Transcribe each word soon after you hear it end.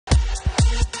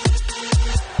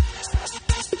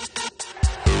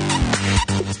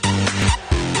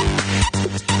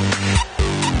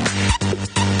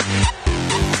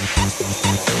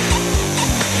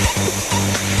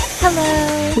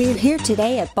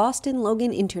today at Boston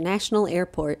Logan International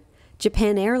Airport.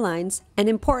 Japan Airlines, an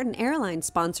important airline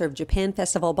sponsor of Japan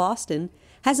Festival Boston,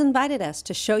 has invited us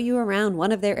to show you around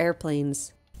one of their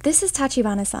airplanes. This is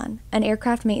Tachibana-san, an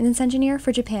aircraft maintenance engineer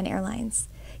for Japan Airlines.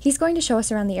 He's going to show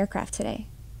us around the aircraft today.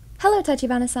 Hello,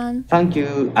 Tachibana-san. Thank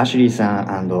you, Ashlee-san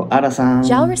and Ara-san.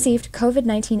 JAL received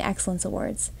COVID-19 Excellence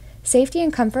Awards. Safety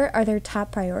and comfort are their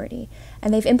top priority,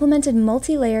 and they've implemented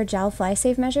multi-layer JAL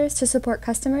fly-safe measures to support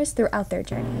customers throughout their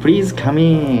journey. Please come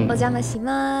in. お邪魔し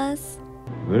ます.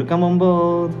 Welcome on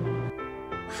board.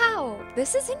 Wow,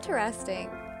 this is interesting.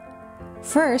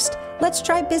 First, let's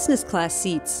try business class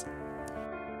seats.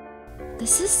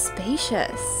 This is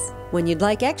spacious. When you'd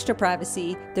like extra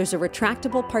privacy, there's a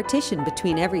retractable partition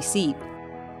between every seat.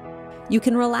 You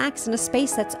can relax in a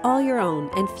space that's all your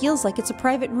own and feels like it's a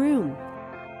private room.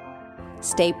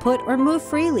 Stay put or move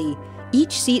freely.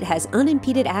 Each seat has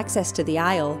unimpeded access to the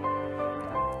aisle.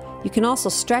 You can also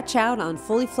stretch out on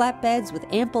fully flat beds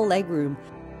with ample legroom,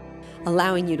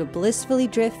 allowing you to blissfully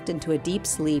drift into a deep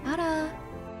sleep. Ara,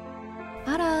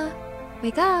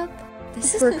 wake up.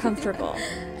 This is super comfortable.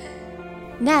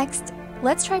 Next,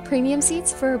 let's try premium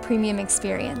seats for a premium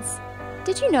experience.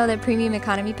 Did you know that premium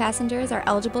economy passengers are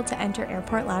eligible to enter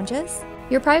airport lounges?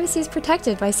 Your privacy is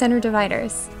protected by center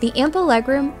dividers. The ample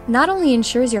legroom not only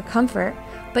ensures your comfort,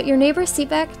 but your neighbor's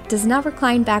seatback does not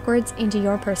recline backwards into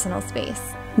your personal space.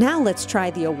 Now let's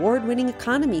try the award-winning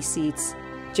economy seats.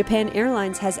 Japan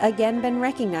Airlines has again been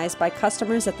recognized by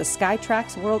customers at the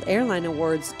Skytrax World Airline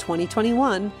Awards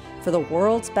 2021 for the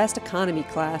world's best economy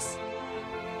class.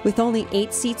 With only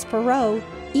 8 seats per row,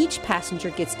 each passenger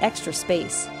gets extra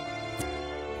space.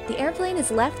 The airplane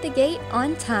has left the gate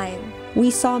on time. We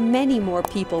saw many more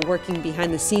people working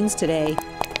behind the scenes today.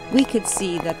 We could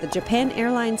see that the Japan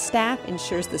Airlines staff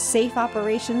ensures the safe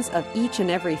operations of each and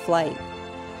every flight.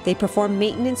 They perform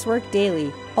maintenance work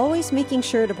daily, always making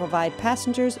sure to provide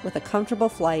passengers with a comfortable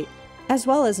flight, as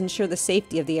well as ensure the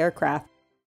safety of the aircraft.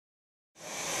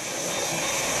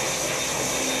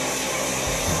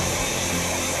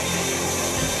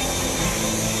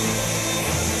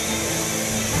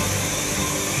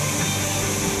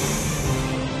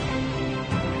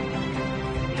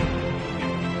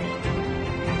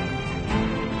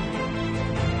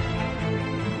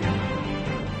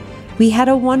 We had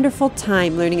a wonderful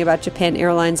time learning about Japan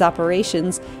Airlines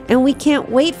operations, and we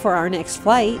can't wait for our next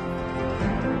flight.